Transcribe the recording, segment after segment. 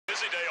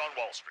busy day on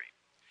Wall Street.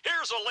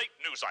 Here's a late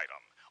news item.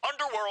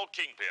 Underworld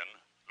kingpin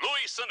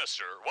Louis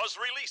Sinister was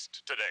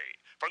released today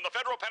from the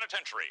federal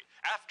penitentiary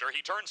after he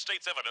turned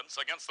state's evidence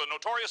against the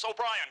notorious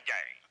O'Brien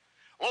gang.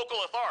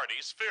 Local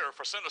authorities fear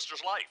for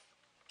Sinister's life.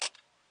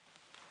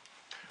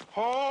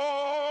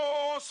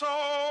 Oh,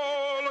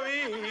 solo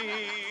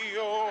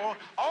mio.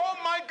 Oh,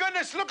 my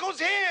goodness, look who's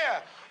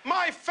here.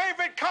 My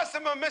favorite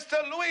customer,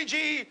 Mr.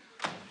 Luigi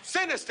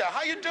Sinister.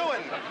 How you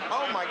doing?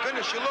 Oh, my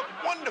goodness, you look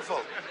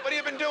wonderful. What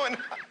have you been doing?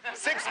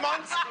 6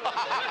 months?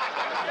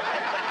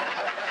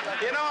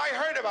 You know, I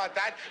heard about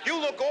that. You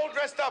look all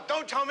dressed up.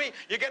 Don't tell me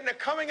you're getting a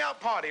coming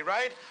out party,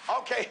 right?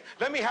 Okay,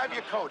 let me have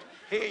your coat.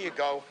 Here you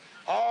go.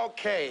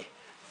 Okay,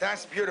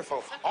 that's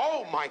beautiful.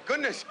 Oh, my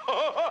goodness.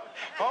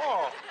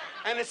 Oh,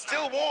 and it's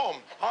still warm.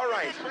 All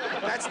right,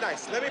 that's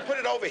nice. Let me put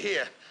it over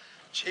here.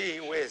 Gee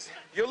whiz.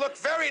 You look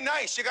very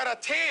nice. You got a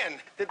tan.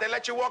 Did they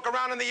let you walk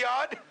around in the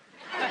yard?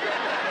 Here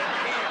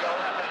you go.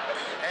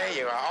 There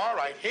you are. All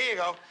right, here you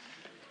go.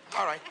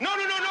 All right. No.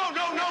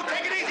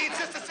 Take it easy. It's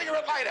just a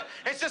cigarette lighter.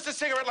 It's just a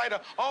cigarette lighter.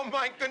 Oh,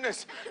 my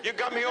goodness. You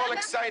got me all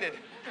excited.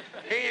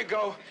 Here you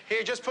go.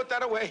 Here, just put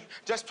that away.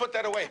 Just put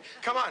that away.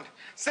 Come on.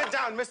 Sit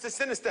down, Mr.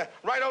 Sinister.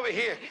 Right over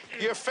here.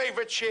 Your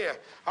favorite chair.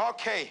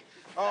 Okay.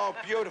 Oh,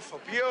 beautiful,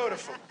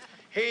 beautiful.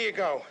 Here you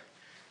go.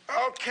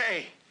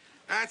 Okay.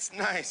 That's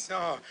nice.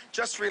 Oh,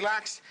 just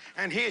relax.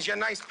 And here's your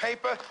nice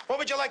paper. What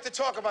would you like to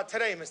talk about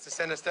today, Mr.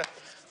 Sinister?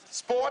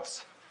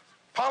 Sports?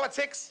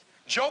 Politics?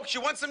 Jokes?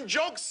 You want some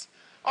jokes?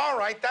 All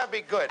right, that'd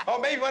be good. Oh,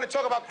 maybe you want to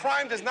talk about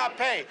crime does not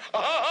pay.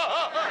 That's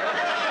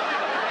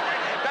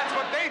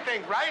what they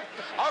think, right?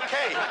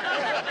 Okay.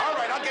 All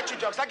right, I'll get you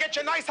jokes. I'll get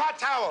you a nice hot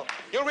towel.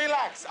 You'll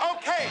relax.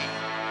 Okay.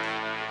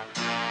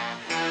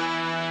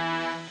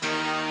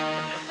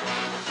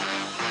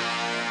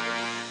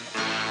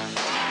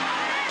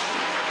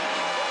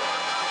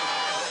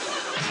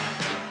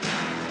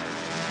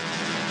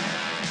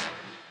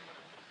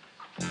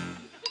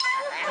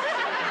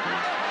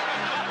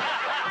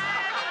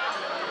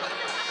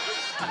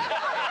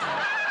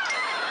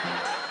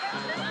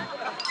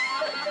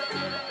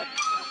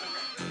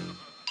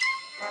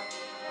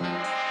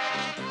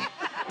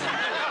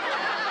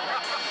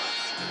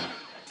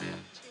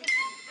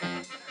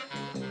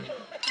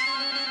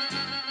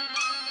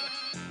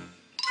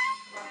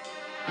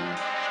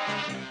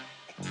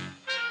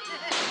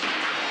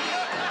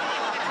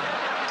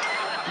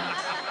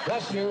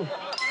 Bless you. All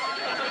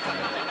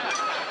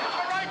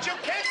right, you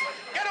kids,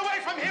 get away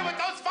from here with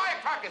those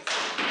firecrackers.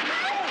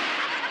 Oh,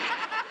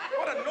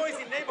 what a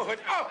noisy neighborhood.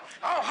 Oh,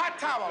 hot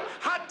towel,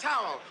 hot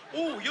towel.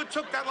 Ooh, you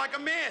took that like a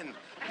man.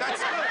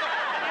 That's good.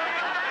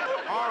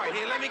 All right,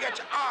 here, let me get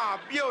you. Ah,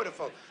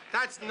 beautiful.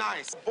 That's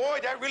nice. Boy,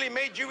 that really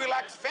made you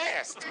relax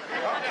fast.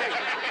 Okay,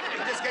 let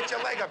me just get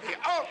your leg up here.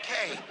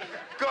 Okay,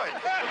 good.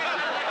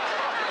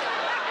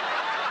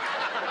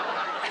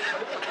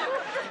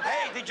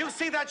 Hey, did you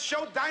see that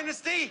show,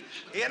 Dynasty?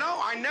 You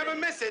know, I never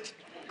miss it.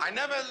 I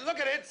never look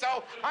at it,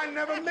 so I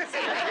never miss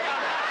it.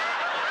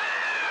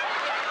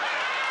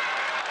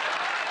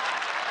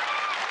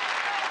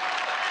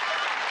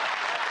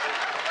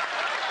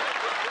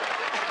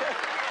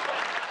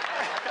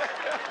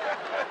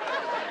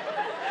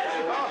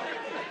 Oh,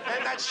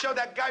 and that show,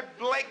 that guy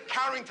Blake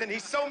Carrington,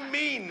 he's so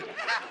mean. You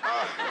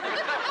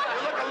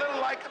look a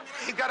little like,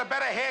 he's got a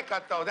better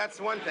haircut, though.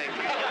 That's one thing. All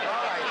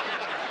right.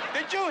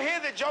 Did you hear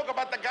the joke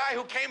about the guy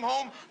who came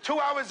home 2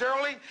 hours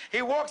early?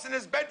 He walks in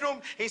his bedroom,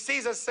 he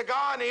sees a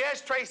cigar in the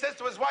ashtray, he says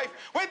to his wife,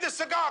 "Where'd the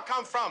cigar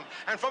come from?"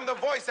 And from the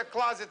voice, a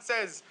closet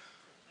says,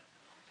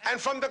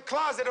 and from the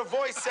closet, a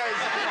voice says,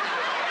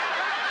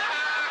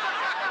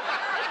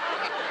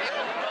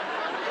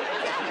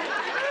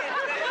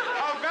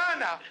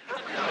 Havana.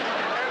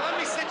 Hey, let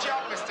me sit you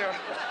up, Mr.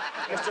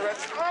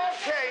 S.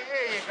 Okay,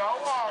 here you go.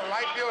 All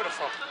right,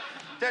 beautiful.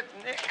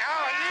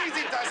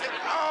 Easy does it.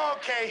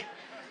 Okay.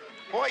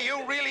 Boy,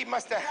 you really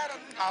must have had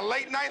a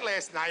late night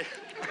last night.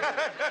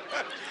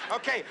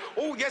 Okay.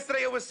 Oh,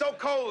 yesterday it was so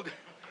cold.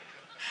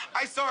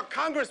 I saw a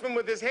congressman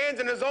with his hands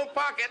in his own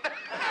pocket.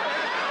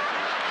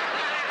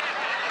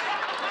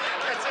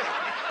 That's it.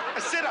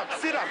 Sit up,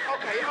 sit up.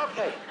 Okay.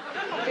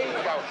 Here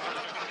you go.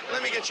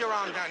 Let me get you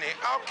around down here.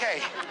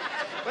 Okay.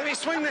 Let me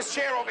swing this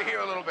chair over here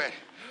a little bit.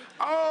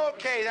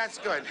 Okay, that's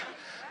good.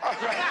 All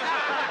right.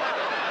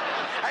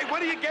 Hey,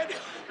 what do you get?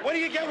 What do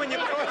you get when you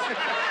cross it?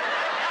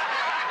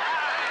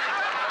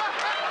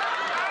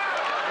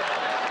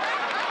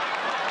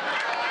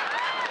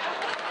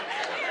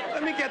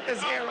 Let me get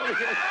this hair over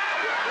here.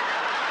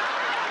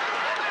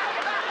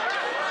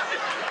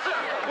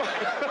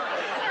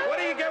 What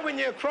do you get when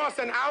you cross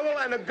an owl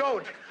and a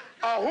goat?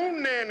 A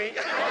hoon nanny.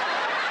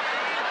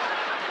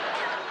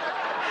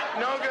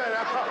 No good.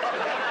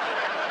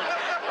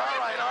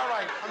 All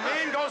right. A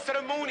man goes to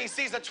the moon. He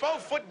sees a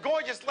 12-foot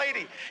gorgeous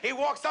lady. He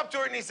walks up to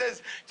her and he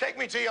says, "Take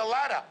me to your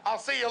ladder. I'll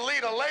see your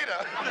leader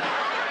later."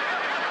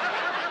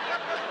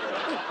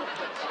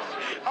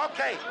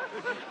 Okay,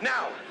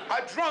 now,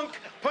 a drunk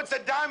puts a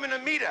dime in a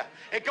meter.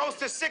 It goes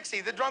to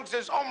 60. The drunk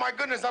says, "Oh, my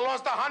goodness, I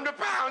lost 100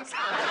 pounds."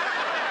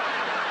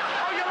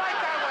 Oh, you like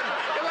that one?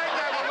 You like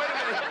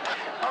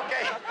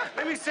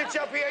me sit you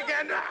up here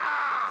again.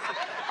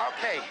 Ah!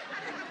 Okay.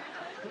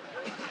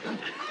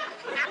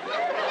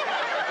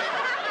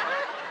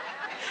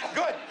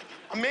 Good.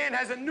 A man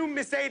has a new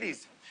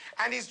Mercedes,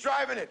 and he's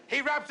driving it.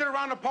 He wraps it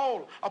around a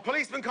pole. A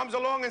policeman comes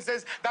along and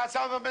says, "That's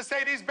how the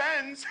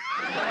Mercedes-Benz."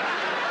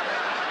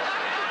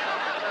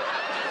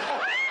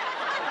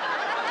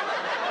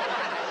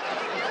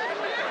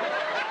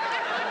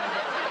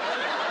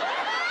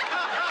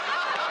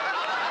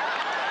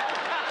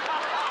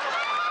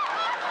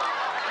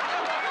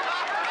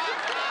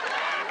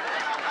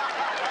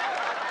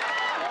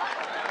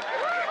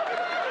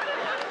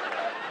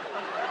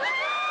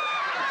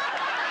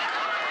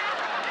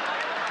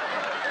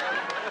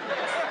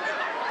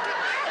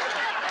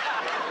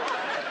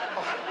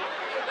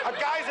 A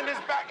guy's in his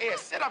back. Here,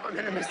 sit up a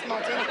minute, Mr.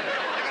 Martin. You're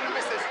gonna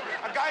miss this.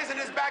 A guy's in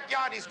his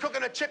backyard. He's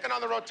cooking a chicken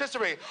on the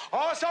rotisserie.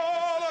 Oh,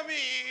 solo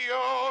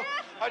mio.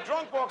 A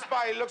drunk walks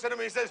by. He looks at him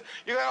and he says,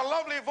 "You got a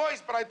lovely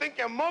voice, but I think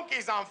your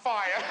monkey's on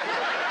fire."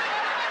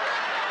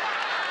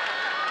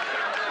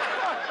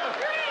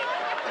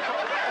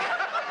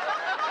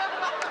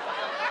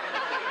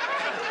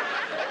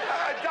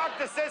 A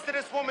doctor says to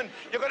this woman,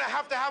 "You're gonna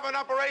have to have an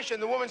operation."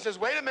 The woman says,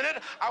 "Wait a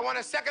minute, I want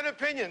a second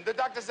opinion." The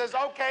doctor says,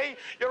 "Okay,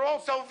 you're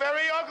also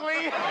very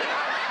ugly."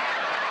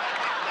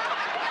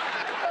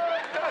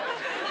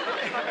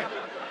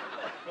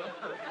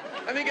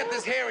 Let me get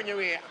this hair in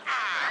your ear.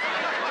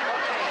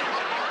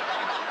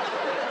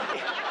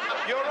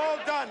 You're all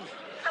done.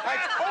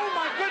 Oh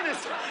my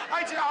goodness!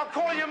 I'll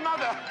call your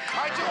mother. Oh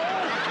my goodness!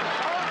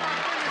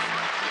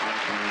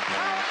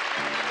 Help!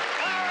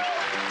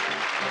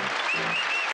 Help!